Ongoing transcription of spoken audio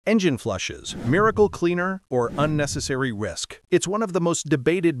Engine flushes, miracle cleaner, or unnecessary risk? It's one of the most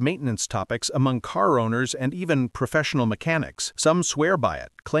debated maintenance topics among car owners and even professional mechanics. Some swear by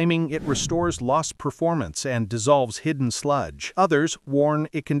it, claiming it restores lost performance and dissolves hidden sludge. Others warn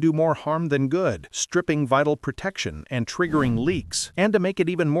it can do more harm than good, stripping vital protection and triggering leaks. And to make it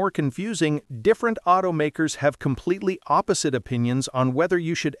even more confusing, different automakers have completely opposite opinions on whether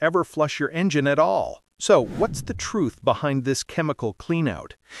you should ever flush your engine at all. So, what's the truth behind this chemical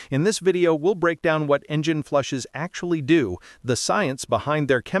cleanout? In this video, we'll break down what engine flushes actually do, the science behind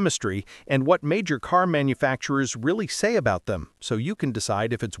their chemistry, and what major car manufacturers really say about them, so you can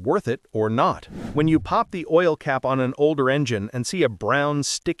decide if it's worth it or not. When you pop the oil cap on an older engine and see a brown,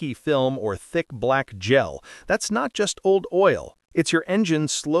 sticky film or thick black gel, that's not just old oil. It's your engine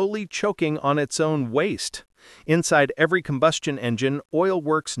slowly choking on its own waste. Inside every combustion engine, oil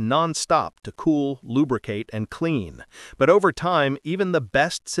works non-stop to cool, lubricate, and clean. But over time, even the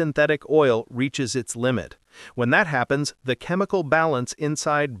best synthetic oil reaches its limit. When that happens, the chemical balance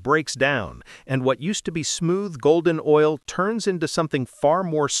inside breaks down, and what used to be smooth golden oil turns into something far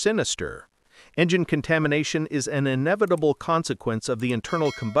more sinister. Engine contamination is an inevitable consequence of the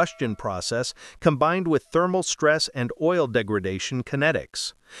internal combustion process combined with thermal stress and oil degradation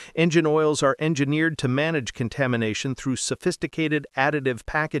kinetics. Engine oils are engineered to manage contamination through sophisticated additive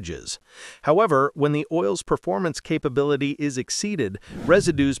packages. However, when the oil's performance capability is exceeded,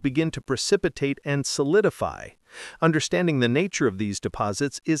 residues begin to precipitate and solidify. Understanding the nature of these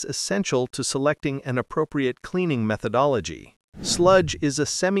deposits is essential to selecting an appropriate cleaning methodology. Sludge is a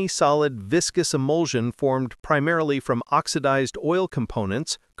semi-solid viscous emulsion formed primarily from oxidized oil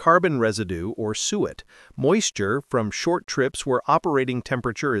components, carbon residue or suet, moisture from short trips where operating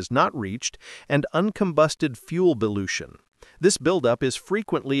temperature is not reached, and uncombusted fuel dilution. This buildup is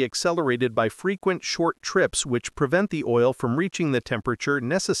frequently accelerated by frequent short trips which prevent the oil from reaching the temperature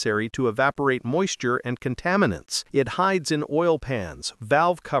necessary to evaporate moisture and contaminants. It hides in oil pans,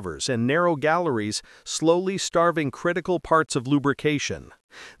 valve covers, and narrow galleries, slowly starving critical parts of lubrication.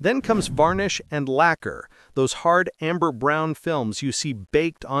 Then comes varnish and lacquer, those hard amber-brown films you see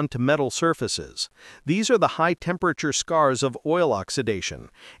baked onto metal surfaces. These are the high-temperature scars of oil oxidation,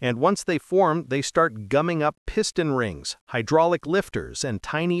 and once they form, they start gumming up piston rings, hydraulic lifters, and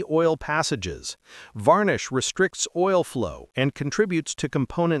tiny oil passages. Varnish restricts oil flow and contributes to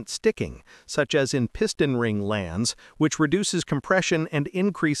component sticking, such as in piston ring lands, which reduces compression and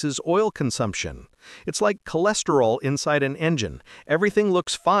increases oil consumption. It's like cholesterol inside an engine. Everything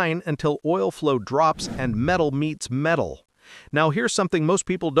looks fine until oil flow drops and metal meets metal. Now here's something most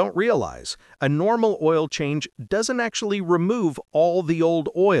people don't realize. A normal oil change doesn't actually remove all the old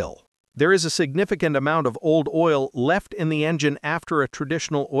oil. There is a significant amount of old oil left in the engine after a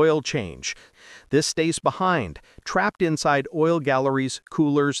traditional oil change. This stays behind, trapped inside oil galleries,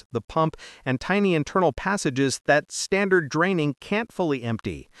 coolers, the pump, and tiny internal passages that standard draining can't fully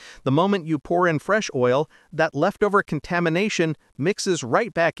empty. The moment you pour in fresh oil, that leftover contamination mixes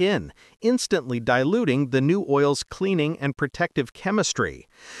right back in, instantly diluting the new oil's cleaning and protective chemistry.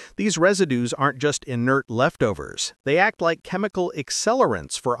 These residues aren't just inert leftovers. They act like chemical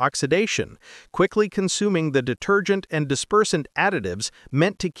accelerants for oxidation, quickly consuming the detergent and dispersant additives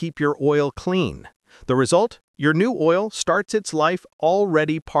meant to keep your oil clean. The result? Your new oil starts its life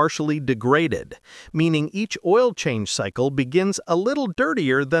already partially degraded, meaning each oil change cycle begins a little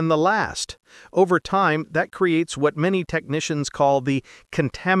dirtier than the last. Over time, that creates what many technicians call the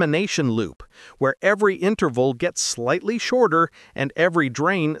contamination loop, where every interval gets slightly shorter and every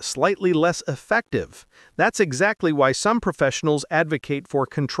drain slightly less effective. That's exactly why some professionals advocate for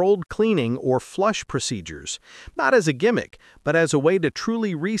controlled cleaning or flush procedures, not as a gimmick, but as a way to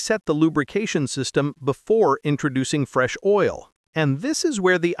truly reset the lubrication system before introducing fresh oil. And this is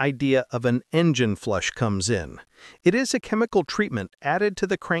where the idea of an engine flush comes in. It is a chemical treatment added to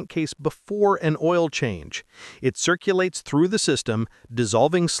the crankcase before an oil change. It circulates through the system,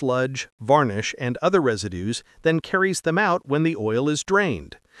 dissolving sludge, varnish, and other residues, then carries them out when the oil is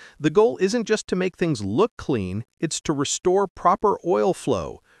drained. The goal isn't just to make things look clean, it's to restore proper oil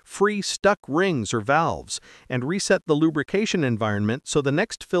flow, free stuck rings or valves, and reset the lubrication environment so the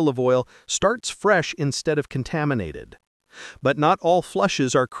next fill of oil starts fresh instead of contaminated. But not all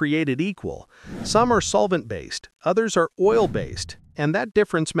flushes are created equal. Some are solvent-based, others are oil-based. And that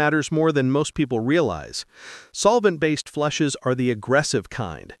difference matters more than most people realize. Solvent-based flushes are the aggressive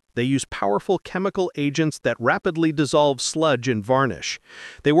kind. They use powerful chemical agents that rapidly dissolve sludge and varnish.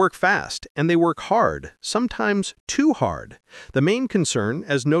 They work fast, and they work hard, sometimes too hard. The main concern,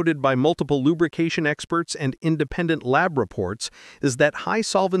 as noted by multiple lubrication experts and independent lab reports, is that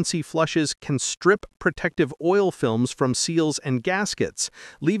high-solvency flushes can strip protective oil films from seals and gaskets,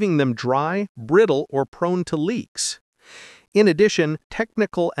 leaving them dry, brittle, or prone to leaks. In addition,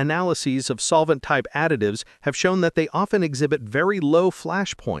 technical analyses of solvent-type additives have shown that they often exhibit very low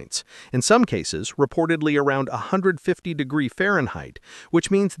flash points, in some cases reportedly around 150°F,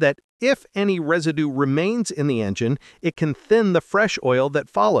 which means that if any residue remains in the engine, it can thin the fresh oil that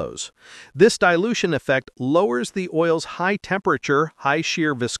follows. This dilution effect lowers the oil's high temperature, high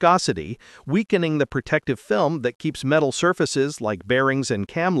shear viscosity, weakening the protective film that keeps metal surfaces like bearings and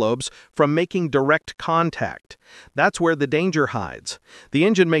cam lobes from making direct contact. That's where the danger hides. The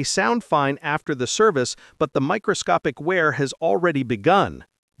engine may sound fine after the service, but the microscopic wear has already begun.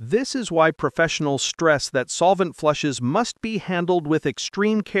 This is why professionals stress that solvent flushes must be handled with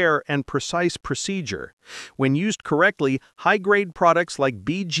extreme care and precise procedure. When used correctly, high-grade products like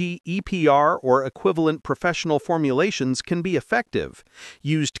BG EPR or equivalent professional formulations can be effective.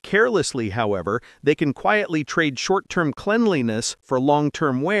 Used carelessly, however, they can quietly trade short-term cleanliness for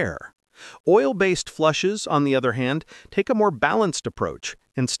long-term wear. Oil-based flushes, on the other hand, take a more balanced approach.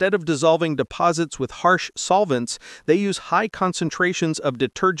 Instead of dissolving deposits with harsh solvents, they use high concentrations of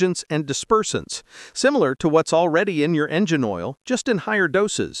detergents and dispersants, similar to what's already in your engine oil, just in higher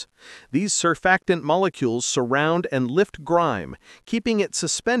doses. These surfactant molecules surround and lift grime, keeping it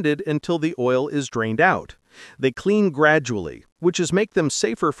suspended until the oil is drained out. They clean gradually, which is make them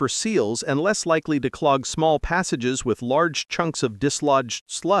safer for seals and less likely to clog small passages with large chunks of dislodged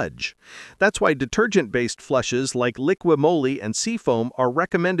sludge. That's why detergent-based flushes like Liquimoly and Seafoam are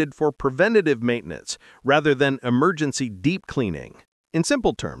recommended for preventative maintenance rather than emergency deep cleaning. In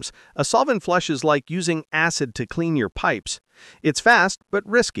simple terms, a solvent flush is like using acid to clean your pipes. It's fast but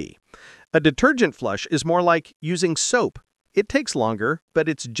risky. A detergent flush is more like using soap. It takes longer, but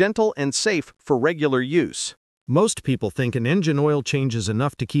it's gentle and safe for regular use. Most people think an engine oil change is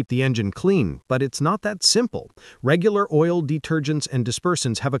enough to keep the engine clean, but it's not that simple. Regular oil detergents and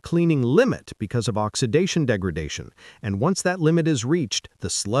dispersants have a cleaning limit because of oxidation degradation, and once that limit is reached, the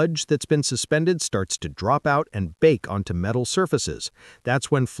sludge that's been suspended starts to drop out and bake onto metal surfaces.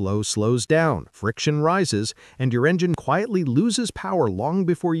 That's when flow slows down, friction rises, and your engine quietly loses power long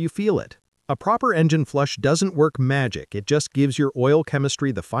before you feel it. A proper engine flush doesn't work magic, it just gives your oil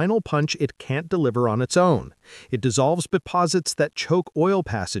chemistry the final punch it can't deliver on its own. It dissolves deposits that choke oil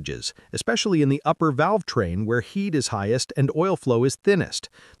passages, especially in the upper valve train where heat is highest and oil flow is thinnest.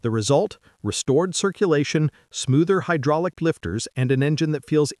 The result? Restored circulation, smoother hydraulic lifters, and an engine that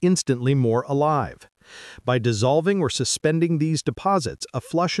feels instantly more alive. By dissolving or suspending these deposits, a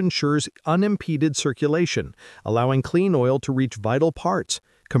flush ensures unimpeded circulation, allowing clean oil to reach vital parts.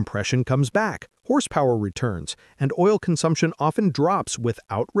 Compression comes back, horsepower returns, and oil consumption often drops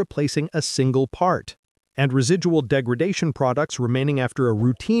without replacing a single part. And residual degradation products remaining after a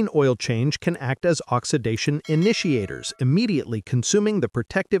routine oil change can act as oxidation initiators, immediately consuming the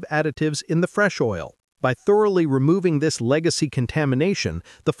protective additives in the fresh oil. By thoroughly removing this legacy contamination,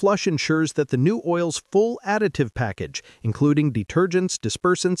 the flush ensures that the new oil's full additive package, including detergents,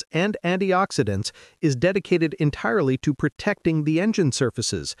 dispersants, and antioxidants, is dedicated entirely to protecting the engine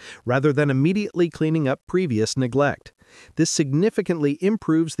surfaces, rather than immediately cleaning up previous neglect. This significantly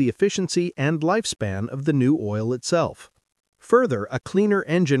improves the efficiency and lifespan of the new oil itself. Further, a cleaner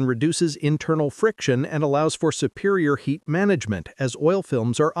engine reduces internal friction and allows for superior heat management as oil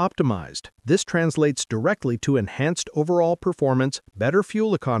films are optimized. This translates directly to enhanced overall performance, better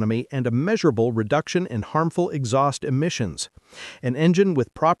fuel economy, and a measurable reduction in harmful exhaust emissions. An engine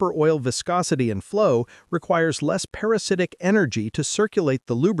with proper oil viscosity and flow requires less parasitic energy to circulate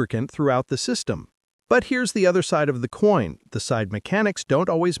the lubricant throughout the system. But here's the other side of the coin, the side mechanics don't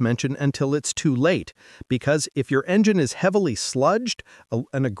always mention until it's too late, because if your engine is heavily sludged,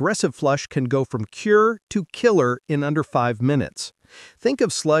 an aggressive flush can go from cure to killer in under 5 minutes. Think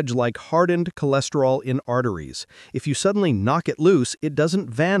of sludge like hardened cholesterol in arteries. If you suddenly knock it loose, it doesn't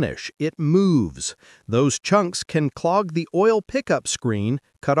vanish, it moves. Those chunks can clog the oil pickup screen,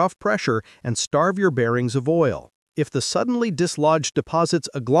 cut off pressure, and starve your bearings of oil. If the suddenly dislodged deposits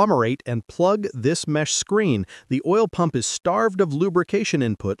agglomerate and plug this mesh screen, the oil pump is starved of lubrication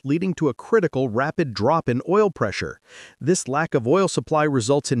input, leading to a critical rapid drop in oil pressure. This lack of oil supply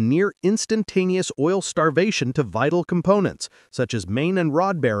results in near instantaneous oil starvation to vital components, such as main and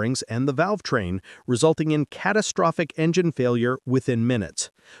rod bearings and the valve train, resulting in catastrophic engine failure within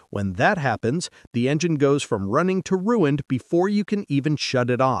minutes. When that happens, the engine goes from running to ruined before you can even shut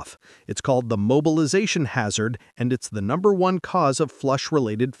it off. It's called the mobilization hazard, and it's the #1 cause of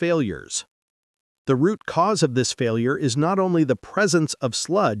flush-related failures. The root cause of this failure is not only the presence of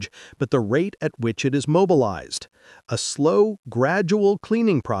sludge, but the rate at which it is mobilized. A slow, gradual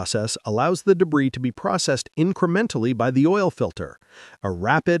cleaning process allows the debris to be processed incrementally by the oil filter. A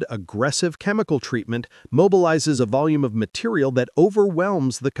rapid, aggressive chemical treatment mobilizes a volume of material that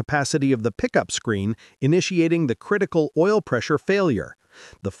overwhelms the capacity of the pickup screen, initiating the critical oil pressure failure.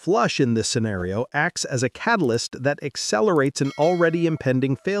 The flush in this scenario acts as a catalyst that accelerates an already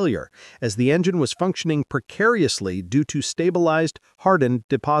impending failure, as the engine was functioning precariously due to stabilized, hardened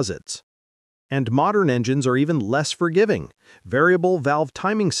deposits. And modern engines are even less forgiving. Variable valve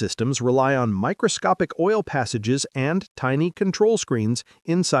timing systems rely on microscopic oil passages and tiny control screens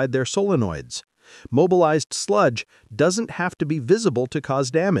inside their solenoids. Mobilized sludge doesn't have to be visible to cause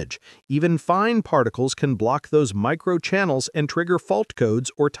damage. Even fine particles can block those micro-channels and trigger fault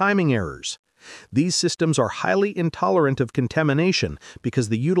codes or timing errors. These systems are highly intolerant of contamination because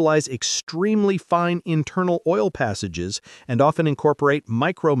they utilize extremely fine internal oil passages and often incorporate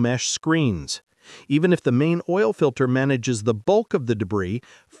micro-mesh screens. Even if the main oil filter manages the bulk of the debris,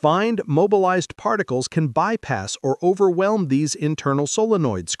 fine mobilized particles can bypass or overwhelm these internal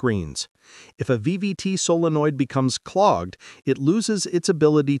solenoid screens. If a VVT solenoid becomes clogged, it loses its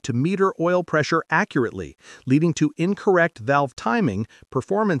ability to meter oil pressure accurately, leading to incorrect valve timing,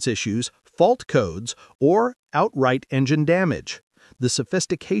 performance issues, fault codes, or outright engine damage. The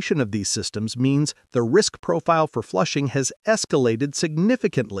sophistication of these systems means the risk profile for flushing has escalated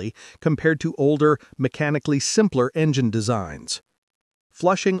significantly compared to older, mechanically simpler engine designs.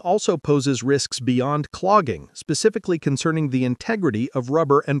 Flushing also poses risks beyond clogging, specifically concerning the integrity of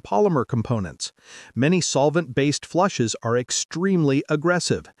rubber and polymer components. Many solvent-based flushes are extremely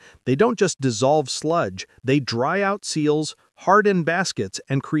aggressive. They don't just dissolve sludge, they dry out seals, harden baskets,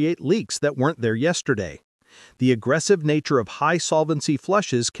 and create leaks that weren't there yesterday. The aggressive nature of high-solvency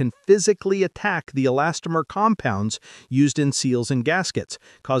flushes can physically attack the elastomer compounds used in seals and gaskets,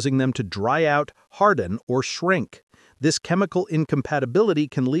 causing them to dry out, harden, or shrink. This chemical incompatibility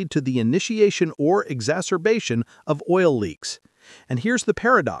can lead to the initiation or exacerbation of oil leaks. And here's the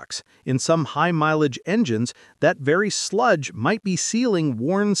paradox. In some high-mileage engines, that very sludge might be sealing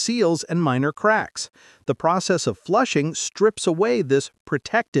worn seals and minor cracks. The process of flushing strips away this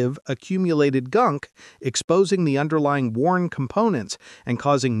protective, accumulated gunk, exposing the underlying worn components and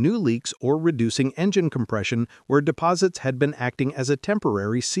causing new leaks or reducing engine compression where deposits had been acting as a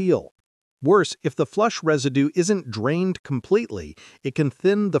temporary seal. Worse, if the flush residue isn't drained completely, it can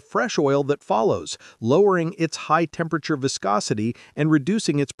thin the fresh oil that follows, lowering its high-temperature viscosity and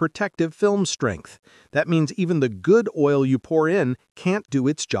reducing its protective film strength. That means even the good oil you pour in can't do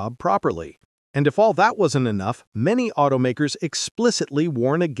its job properly. And if all that wasn't enough, many automakers explicitly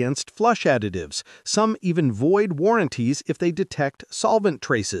warn against flush additives. Some even void warranties if they detect solvent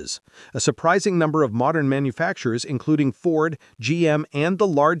traces. A surprising number of modern manufacturers, including Ford, GM, and the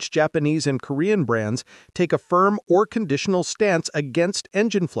large Japanese and Korean brands, take a firm or conditional stance against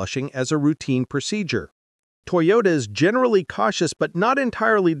engine flushing as a routine procedure. Toyota is generally cautious but not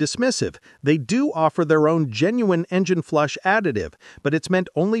entirely dismissive. They do offer their own genuine engine flush additive, but it's meant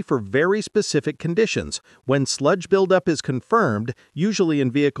only for very specific conditions. When sludge buildup is confirmed, usually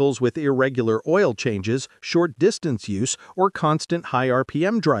in vehicles with irregular oil changes, short distance use, or constant high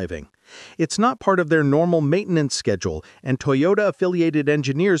RPM driving. It's not part of their normal maintenance schedule, and Toyota-affiliated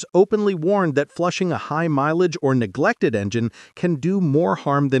engineers openly warned that flushing a high-mileage or neglected engine can do more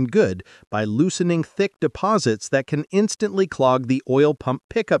harm than good by loosening thick deposits that can instantly clog the oil pump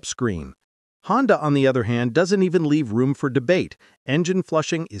pickup screen. Honda, on the other hand, doesn't even leave room for debate. Engine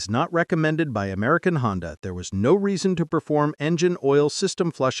flushing is not recommended by American Honda. There was no reason to perform engine oil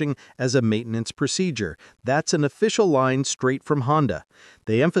system flushing as a maintenance procedure. That's an official line straight from Honda.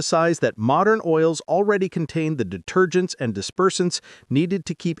 They emphasize that modern oils already contain the detergents and dispersants needed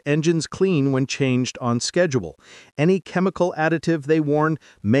to keep engines clean when changed on schedule. Any chemical additive, they warn,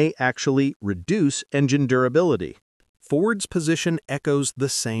 may actually reduce engine durability. Ford's position echoes the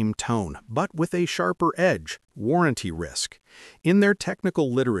same tone, but with a sharper edge: warranty risk. In their technical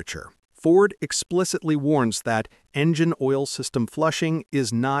literature, Ford explicitly warns that engine oil system flushing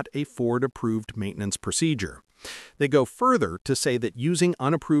is not a Ford-approved maintenance procedure. They go further to say that using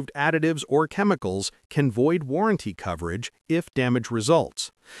unapproved additives or chemicals can void warranty coverage if damage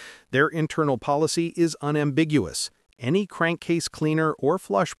results. Their internal policy is unambiguous. Any crankcase cleaner or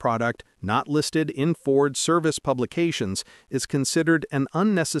flush product not listed in Ford service publications is considered an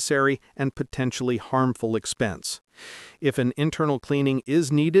unnecessary and potentially harmful expense. If an internal cleaning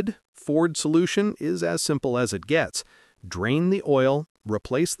is needed, Ford's solution is as simple as it gets. Drain the oil,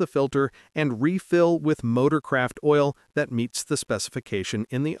 replace the filter, and refill with Motorcraft oil that meets the specification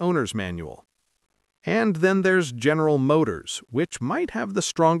in the owner's manual. And then there's General Motors, which might have the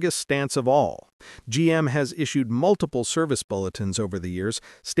strongest stance of all. GM has issued multiple service bulletins over the years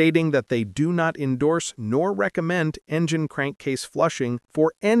stating that they do not endorse nor recommend engine crankcase flushing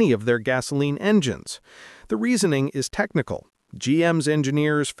for any of their gasoline engines. The reasoning is technical. GM's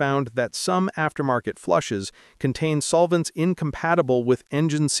engineers found that some aftermarket flushes contain solvents incompatible with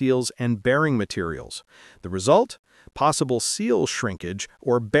engine seals and bearing materials. The result? Possible seal shrinkage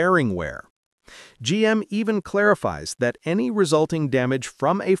or bearing wear. GM even clarifies that any resulting damage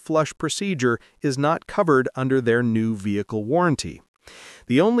from a flush procedure is not covered under their new vehicle warranty.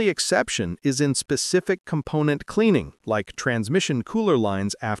 The only exception is in specific component cleaning, like transmission cooler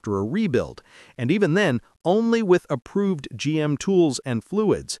lines after a rebuild, and even then, only with approved GM tools and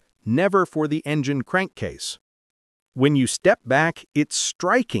fluids, never for the engine crankcase. When you step back, it's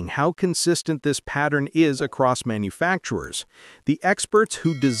striking how consistent this pattern is across manufacturers. The experts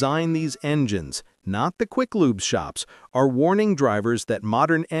who design these engines, not the quick lube shops, are warning drivers that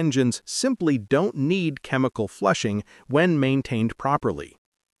modern engines simply don't need chemical flushing when maintained properly.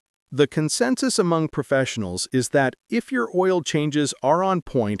 The consensus among professionals is that if your oil changes are on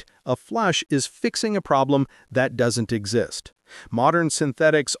point, a flush is fixing a problem that doesn't exist. Modern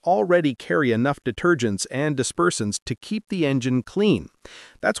synthetics already carry enough detergents and dispersants to keep the engine clean.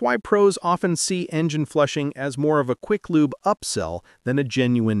 That's why pros often see engine flushing as more of a quick lube upsell than a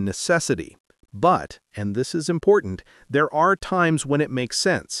genuine necessity. But, and this is important, there are times when it makes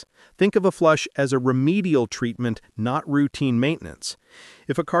sense. Think of a flush as a remedial treatment, not routine maintenance.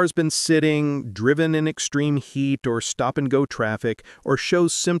 If a car's been sitting, driven in extreme heat or stop-and-go traffic, or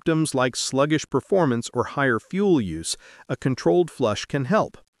shows symptoms like sluggish performance or higher fuel use, a controlled flush can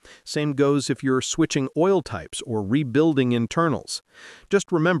help. Same goes if you're switching oil types or rebuilding internals.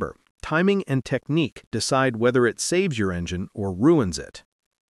 Just remember, timing and technique decide whether it saves your engine or ruins it.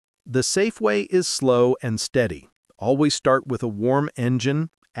 The safe way is slow and steady. Always start with a warm engine,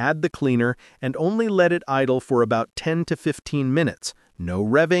 add the cleaner, and only let it idle for about 10 to 15 minutes. No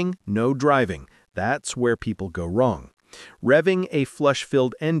revving, no driving. That's where people go wrong. Revving a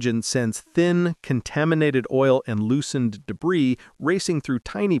flush-filled engine sends thin, contaminated oil and loosened debris racing through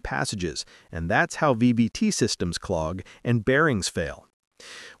tiny passages, and that's how VVT systems clog and bearings fail.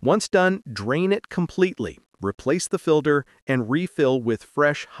 Once done, drain it completely. Replace the filter, and refill with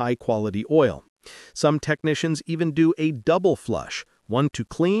fresh, high-quality oil. Some technicians even do a double flush, one to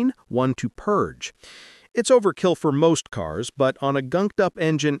clean, one to purge. It's overkill for most cars, but on a gunked-up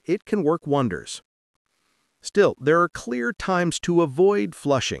engine, it can work wonders. Still, there are clear times to avoid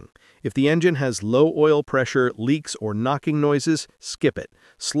flushing. If the engine has low oil pressure, leaks, or knocking noises, skip it.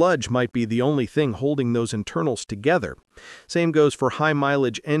 Sludge might be the only thing holding those internals together. Same goes for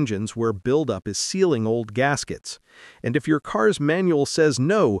high-mileage engines where buildup is sealing old gaskets. And if your car's manual says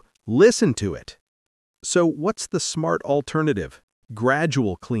no, listen to it. So what's the smart alternative?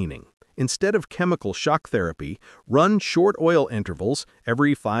 Gradual cleaning. Instead of chemical shock therapy, run short oil intervals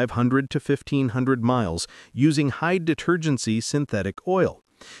every 500 to 1,500 miles using high-detergency synthetic oil.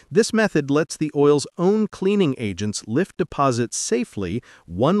 This method lets the oil's own cleaning agents lift deposits safely,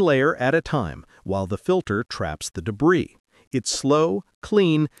 one layer at a time, while the filter traps the debris. It's slow,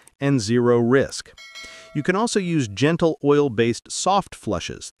 clean, and zero risk. You can also use gentle oil-based soft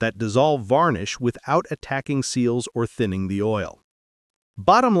flushes that dissolve varnish without attacking seals or thinning the oil.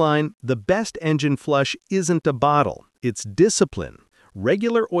 Bottom line, the best engine flush isn't a bottle, it's discipline.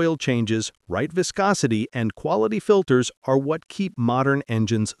 Regular oil changes, right viscosity, and quality filters are what keep modern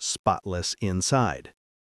engines spotless inside.